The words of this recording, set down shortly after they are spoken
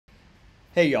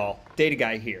Hey y'all, Data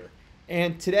Guy here.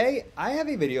 And today I have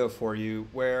a video for you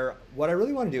where what I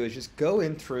really want to do is just go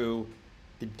in through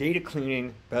the data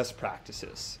cleaning best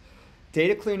practices.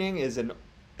 Data cleaning is an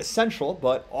essential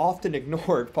but often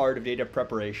ignored part of data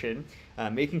preparation,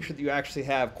 making sure that you actually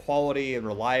have quality and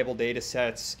reliable data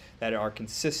sets that are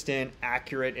consistent,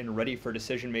 accurate, and ready for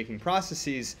decision-making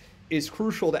processes is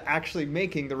crucial to actually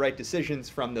making the right decisions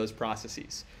from those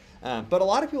processes. But a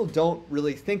lot of people don't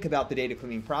really think about the data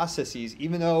cleaning processes,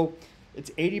 even though it's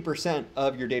 80%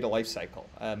 of your data lifecycle.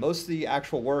 Most of the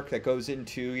actual work that goes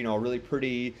into a really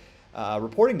pretty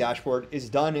reporting dashboard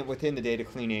is done within the data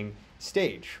cleaning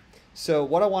stage. So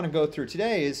what I want to go through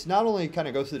today is not only kind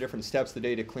of go through the different steps of the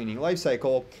data cleaning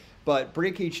lifecycle, but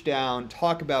break each down,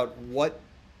 talk about what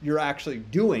you're actually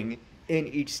doing in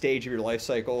each stage of your life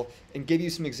cycle and give you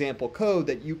some example code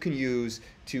that you can use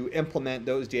to implement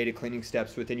those data cleaning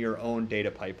steps within your own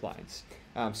data pipelines.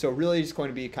 So really it's going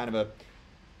to be kind of a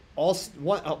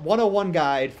 101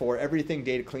 guide for everything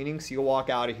data cleaning. So you'll walk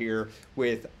out of here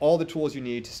with all the tools you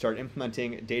need to start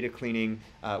implementing data cleaning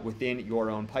within your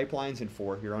own pipelines and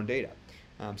for your own data.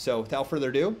 So without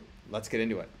further ado, let's get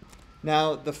into it.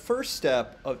 Now, the first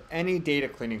step of any data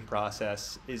cleaning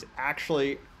process is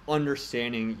actually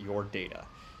understanding your data.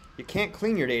 You can't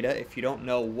clean your data if you don't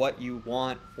know what you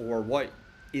want or what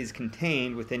is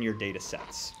contained within your data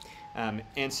sets.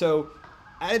 And so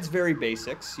at its very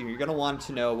basics, you're going to want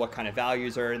to know what kind of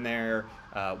values are in there,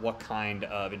 what kind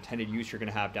of intended use you're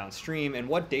going to have downstream, and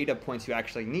what data points you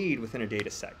actually need within a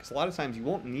data set. Because a lot of times you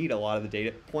won't need a lot of the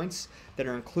data points that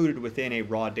are included within a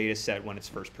raw data set when it's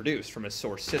first produced from a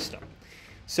source system.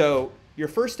 So your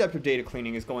first step of data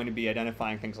cleaning is going to be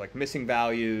identifying things like missing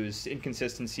values,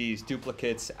 inconsistencies,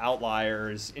 duplicates,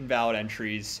 outliers, invalid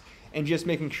entries, and just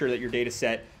making sure that your data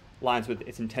set aligns with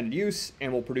its intended use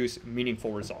and will produce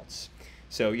meaningful results.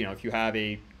 So, if you have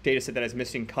a data set that has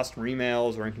missing customer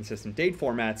emails or inconsistent date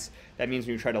formats, that means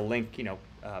when you try to link,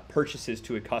 purchases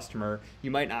to a customer,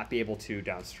 you might not be able to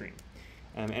downstream.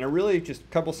 And are really just a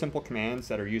couple simple commands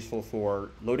that are useful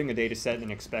for loading a data set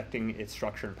and expecting its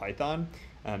structure in Python.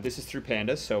 This is through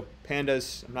pandas. So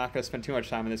pandas, I'm not going to spend too much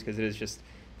time on this because it is just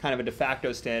kind of a de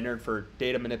facto standard for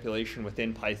data manipulation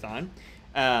within Python.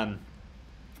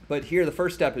 But here the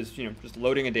first step is just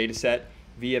loading a data set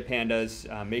via pandas,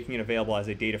 making it available as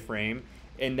a data frame,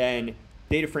 and then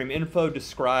data frame info,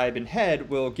 describe, and head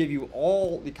will give you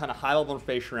all the kind of high-level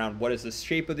information around what is the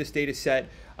shape of this data set,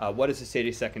 what does this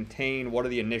data set contain, what are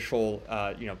the initial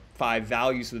 5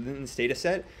 values within this data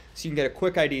set, so you can get a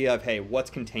quick idea of, hey, what's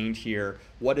contained here,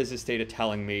 what is this data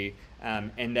telling me,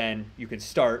 and then you can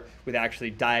start with actually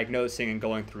diagnosing and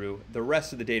going through the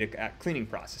rest of the data cleaning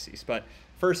processes. But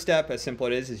first step, as simple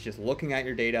as it is just looking at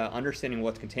your data, understanding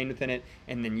what's contained within it,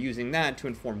 and then using that to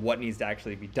inform what needs to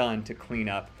actually be done to clean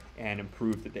up and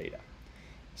improve the data.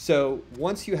 So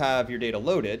once you have your data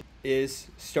loaded, is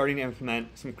starting to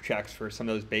implement some checks for some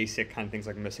of those basic kind of things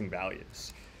like missing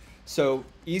values. So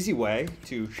easy way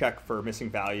to check for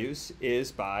missing values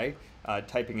is by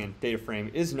typing in data frame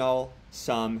is null,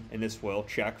 sum, and this will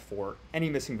check for any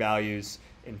missing values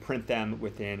and print them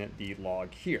within the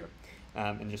log here.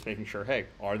 And just making sure, hey,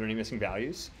 are there any missing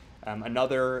values?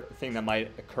 Another thing that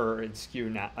might occur in skew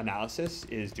analysis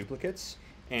is duplicates.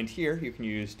 And here you can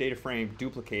use data frame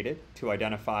duplicated to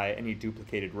identify any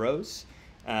duplicated rows.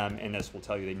 And this will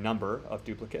tell you the number of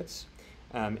duplicates.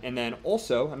 And then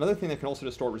also, another thing that can also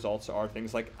distort results are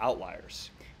things like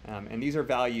outliers. And these are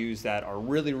values that are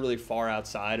really, really far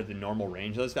outside of the normal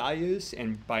range of those values.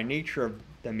 And by nature of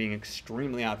them being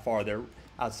extremely outside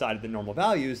of the normal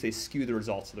values, they skew the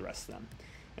results of the rest of them.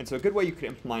 And so a good way you could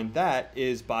implement that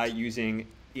is by using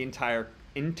the entire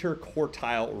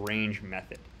interquartile range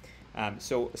method.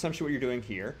 So essentially what you're doing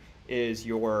here is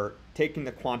you're taking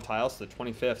the quantiles, so the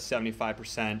 25th,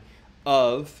 75%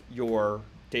 of your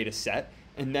data set,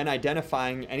 and then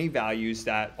identifying any values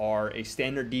that are a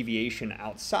standard deviation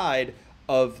outside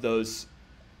of those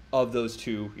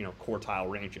two quartile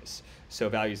ranges. So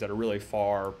values that are really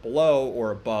far below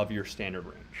or above your standard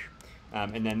range.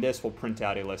 And then this will print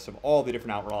out a list of all the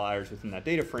different outliers within that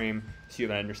data frame so you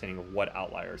have an understanding of what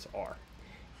outliers are.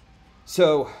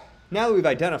 So now that we've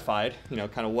identified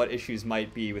kind of what issues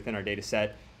might be within our data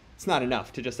set, it's not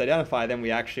enough to just identify them.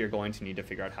 We actually are going to need to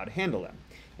figure out how to handle them.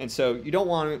 And so you don't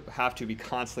want to have to be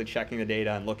constantly checking the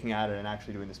data and looking at it and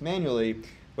actually doing this manually.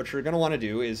 What you're going to want to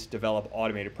do is develop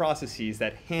automated processes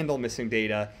that handle missing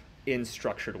data in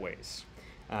structured ways.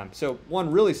 So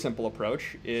one really simple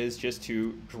approach is just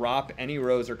to drop any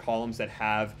rows or columns that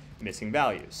have missing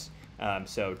values.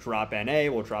 So drop NA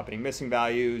will drop any missing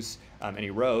values, any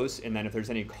rows, and then if there's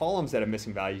any columns that have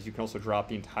missing values, you can also drop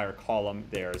the entire column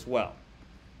there as well.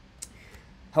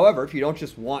 However, if you don't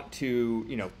just want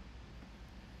to,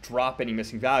 drop any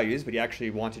missing values, but you actually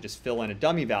want to just fill in a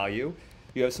dummy value,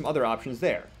 you have some other options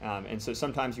there. And so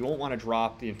sometimes you won't want to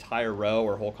drop the entire row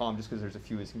or whole column just because there's a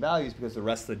few missing values, because the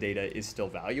rest of the data is still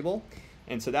valuable.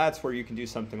 And so that's where you can do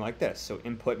something like this. So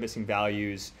input missing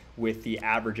values with the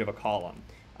average of a column,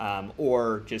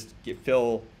 or just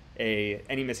fill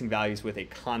any missing values with a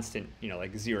constant,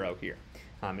 like 0 here,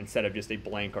 instead of just a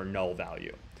blank or null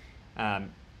value.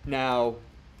 Now,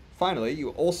 finally, you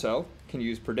also can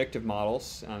use predictive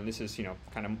models. This is,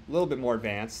 kind of a little bit more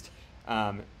advanced,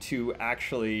 to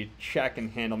actually check and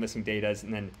handle missing data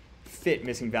and then fit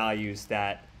missing values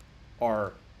that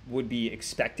would be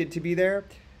expected to be there.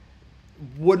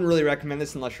 Wouldn't really recommend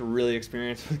this unless you're really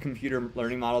experienced with computer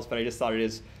learning models, but I just thought it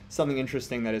is something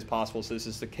interesting that is possible. So this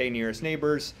is the k nearest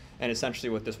neighbors, and essentially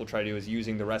what this will try to do is,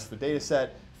 using the rest of the data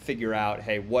set, figure out,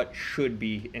 hey, what should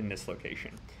be in this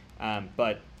location.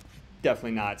 But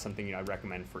definitely not something I'd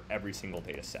recommend for every single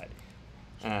data set.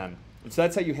 And so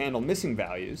that's how you handle missing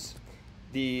values.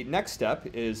 The next step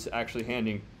is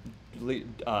actually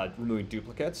removing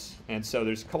duplicates. And so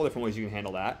there's a couple different ways you can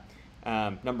handle that.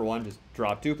 Number one, just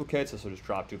drop duplicates. So just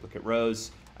drop duplicate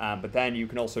rows. But then you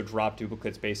can also drop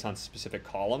duplicates based on specific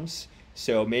columns.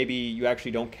 So maybe you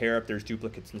actually don't care if there's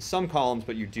duplicates in some columns,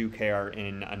 but you do care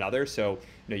in another. So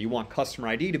you want customer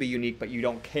ID to be unique, but you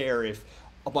don't care if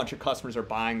a bunch of customers are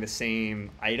buying the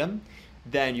same item.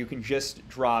 Then you can just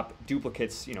drop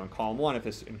duplicates, in column 1 if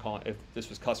this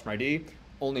was customer ID,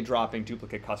 only dropping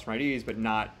duplicate customer IDs, but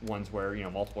not ones where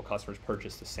multiple customers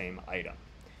purchase the same item.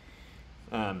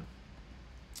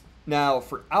 Now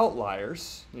for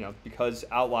outliers, because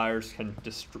outliers can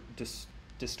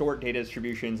distort data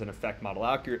distributions and affect model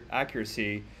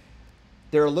accuracy,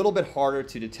 they're a little bit harder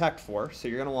to detect for. So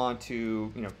you're going to want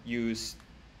to use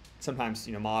sometimes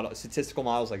statistical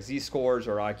models like z-scores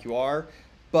or IQR,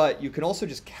 but you can also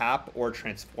just cap or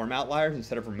transform outliers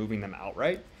instead of removing them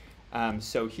outright.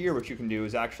 So here what you can do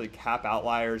is actually cap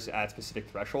outliers at specific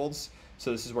thresholds.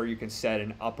 So this is where you can set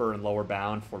an upper and lower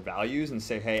bound for values and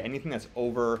say, hey, anything that's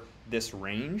over this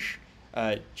range,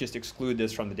 just exclude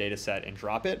this from the data set and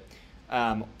drop it.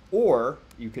 Or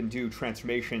you can do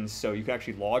transformations, so you can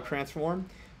actually log transform.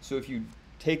 So if you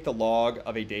take the log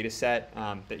of a data set,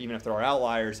 that even if there are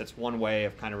outliers, that's one way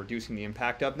of kind of reducing the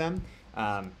impact of them,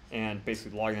 and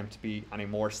basically logging them to be on a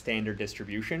more standard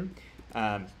distribution.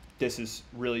 This is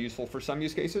really useful for some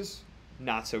use cases,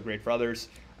 not so great for others,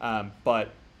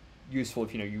 but useful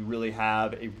if you really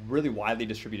have a really widely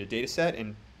distributed data set,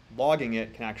 and logging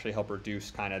it can actually help reduce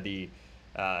kind of the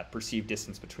perceived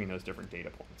distance between those different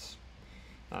data points.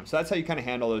 So that's how you kind of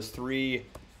handle those three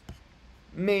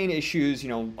main issues,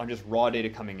 on just raw data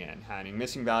coming in, having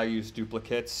missing values,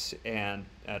 duplicates, and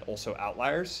also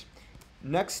outliers.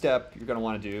 Next step you're going to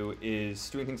want to do is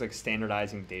doing things like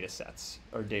standardizing data sets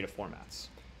or data formats.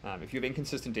 If you have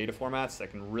inconsistent data formats,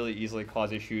 that can really easily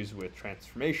cause issues with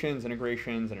transformations,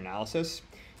 integrations, and analysis,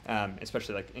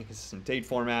 especially like inconsistent date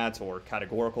formats or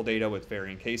categorical data with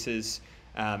varying cases.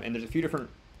 And there's a few different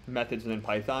methods within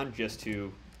Python just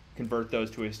to convert those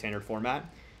to a standard format.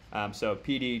 So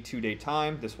PD to date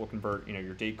time, this will convert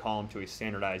your date column to a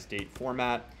standardized date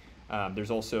format. There's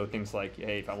also things like,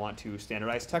 hey, if I want to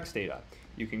standardize text data,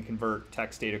 you can convert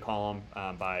text data column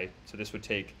so this would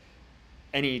take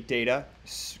any data,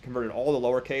 convert it all to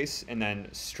lowercase, and then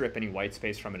strip any white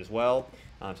space from it as well.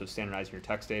 So standardizing your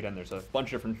text data, and there's a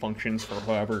bunch of different functions for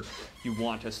however you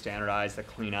want to standardize the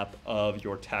cleanup of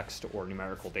your text or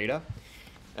numerical data.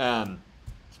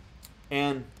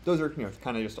 And those are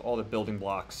kind of just all the building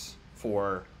blocks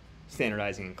for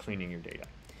standardizing and cleaning your data.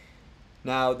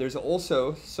 Now, there's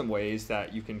also some ways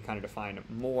that you can kind of define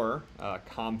more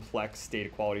complex data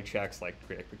quality checks, like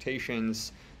great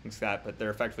expectations, things like that, but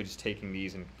they're effectively just taking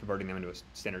these and converting them into a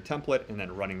standard template and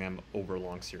then running them over a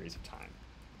long series of time.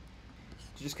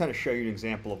 To just kind of show you an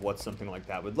example of what something like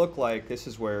that would look like, this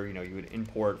is where you would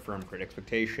import from great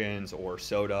expectations or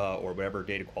Soda or whatever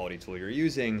data quality tool you're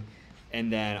using,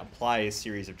 and then apply a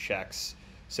series of checks.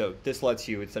 So this lets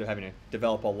you, instead of having to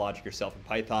develop all logic yourself in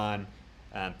Python,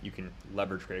 you can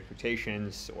leverage great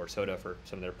expectations or Soda for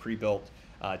some of their pre-built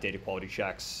data quality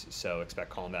checks. So expect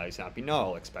column values to not be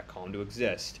null, expect column to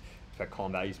exist, expect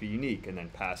column values to be unique, and then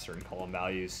pass certain column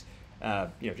values.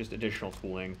 Just additional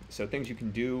tooling. So things you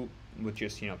can do with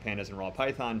just pandas and raw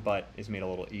Python, but is made a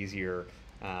little easier,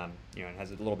 and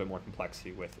has a little bit more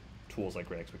complexity with tools like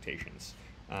great expectations.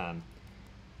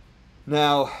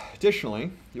 Now,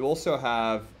 additionally, you also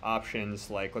have options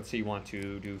like, let's say you want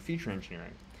to do feature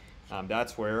engineering.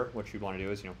 That's where what you'd want to do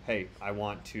is, hey, I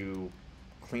want to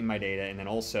clean my data and then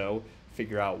also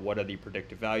figure out what are the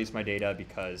predictive values of my data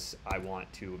because I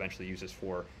want to eventually use this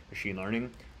for machine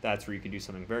learning. That's where you can do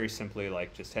something very simply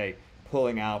like just, hey,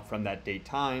 pulling out from that date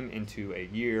time into a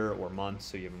year or month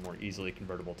so you have a more easily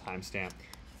convertible timestamp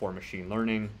for machine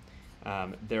learning.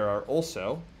 There are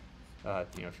also,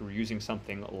 if you're using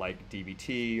something like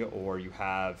dbt or you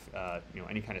have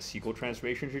any kind of SQL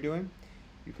transformations you're doing,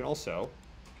 you can also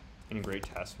integrate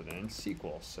tests within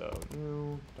SQL. So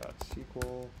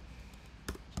new.sql.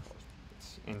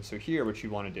 And so here what you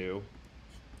want to do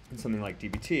in something like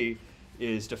dbt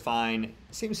is define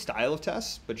same style of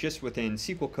tests, but just within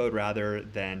SQL code rather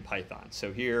than Python.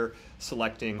 So here,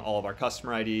 selecting all of our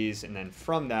customer IDs, and then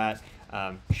from that,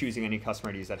 choosing any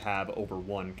customer IDs that have over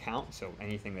one count. So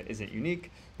anything that isn't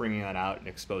unique, bringing that out and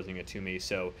exposing it to me.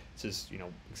 So this is,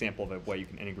 example of a way you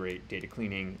can integrate data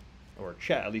cleaning or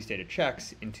at least data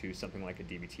checks into something like a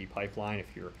dbt pipeline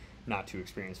if you're not too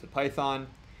experienced with Python.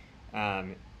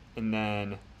 And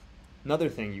then another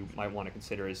thing you might want to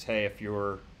consider is, hey, if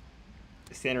you're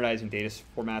standardizing data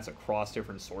formats across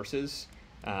different sources,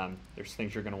 there's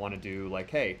things you're going to want to do like,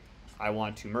 hey, I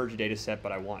want to merge a data set,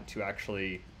 but I want to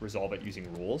actually resolve it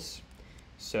using rules.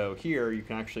 So here you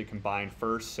can actually combine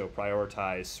first, so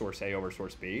prioritize source A over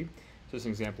source B. So this is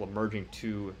an example of merging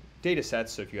two data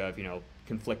sets. So if you have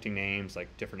conflicting names, like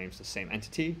different names of the same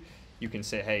entity, you can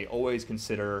say, hey, always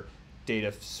consider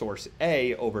data source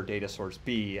A over data source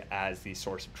B as the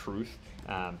source of truth.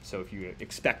 So if you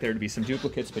expect there to be some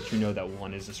duplicates, but you know that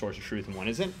one is the source of truth and one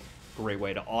isn't, great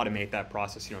way to automate that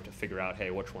process. You don't have to figure out,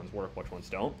 hey, which ones work, which ones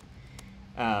don't.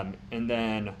 And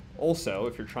then also,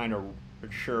 if you're trying to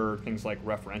ensure things like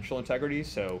referential integrity,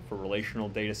 so for relational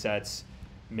data sets,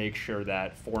 make sure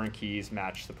that foreign keys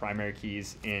match the primary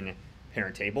keys in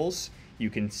parent tables. You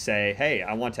can say, hey,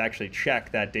 I want to actually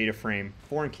check that data frame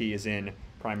foreign key is in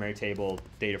primary table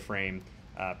data frame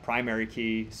primary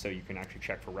key, so you can actually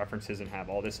check for references and have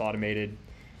all this automated.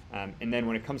 And then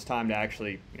when it comes time to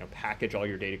actually package all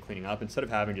your data cleaning up, instead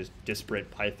of having just disparate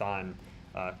Python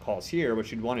calls here,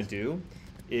 what you'd want to do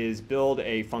is build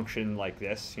a function like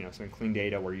this, some clean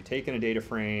data, where you take in a data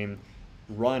frame,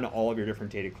 run all of your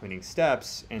different data cleaning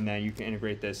steps, and then you can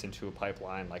integrate this into a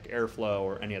pipeline like Airflow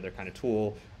or any other kind of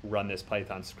tool, run this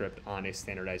Python script on a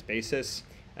standardized basis,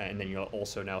 and then you'll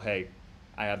also know, hey,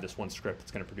 I have this one script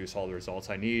that's going to produce all the results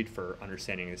I need for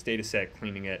understanding this data set,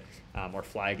 cleaning it, or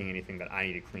flagging anything that I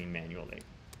need to clean manually.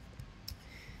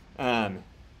 And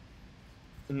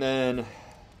then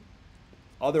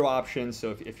other options,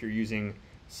 so if you're using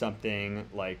something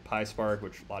like PySpark,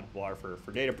 which a lot of people are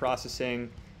for data processing,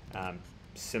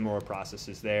 similar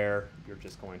processes there. You're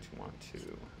just going to want to,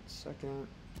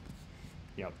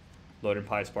 load in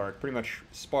PySpark. Pretty much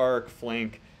Spark,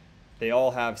 Flink, they all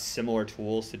have similar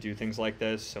tools to do things like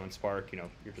this. So in Spark,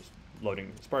 you're just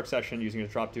loading a Spark session, using it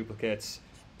to drop duplicates.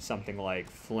 Something like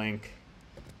Flink,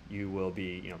 you will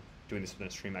be, doing this within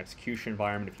a stream execution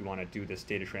environment if you want to do this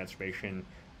data transformation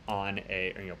on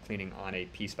a, cleaning on a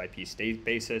piece-by-piece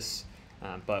basis.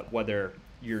 But whether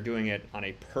you're doing it on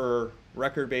a per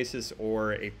record basis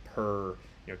or a per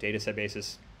data set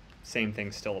basis, same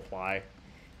things still apply.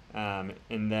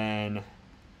 And then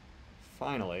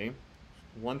finally,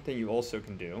 one thing you also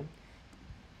can do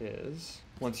is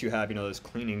once you have those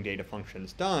cleaning data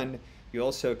functions done, you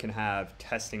also can have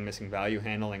testing missing value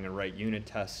handling and write unit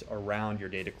tests around your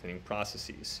data cleaning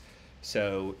processes.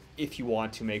 So if you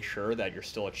want to make sure that you're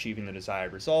still achieving the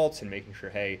desired results and making sure,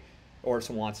 hey, or if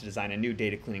someone wants to design a new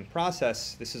data cleaning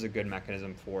process, this is a good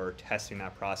mechanism for testing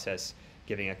that process,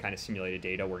 giving a kind of simulated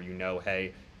data where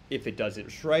hey, if it does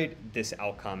it right, this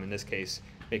outcome, in this case,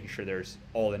 making sure there's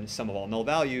sum of all null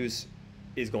values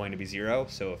is going to be 0.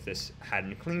 So if this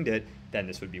hadn't cleaned it, then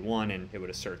this would be 1, and it would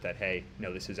assert that, hey,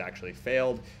 no, this has actually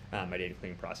failed. My data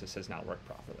cleaning process has not worked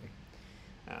properly.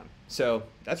 So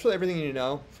that's really everything you need to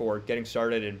know for getting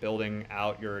started and building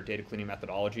out your data cleaning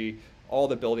methodology. All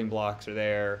the building blocks are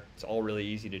there. It's all really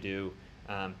easy to do,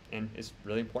 and it's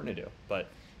really important to do. But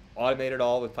automate it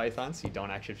all with Python so you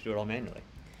don't actually have to do it all manually.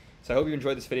 So I hope you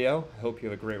enjoyed this video. I hope you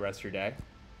have a great rest of your day.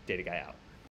 Data Guy out.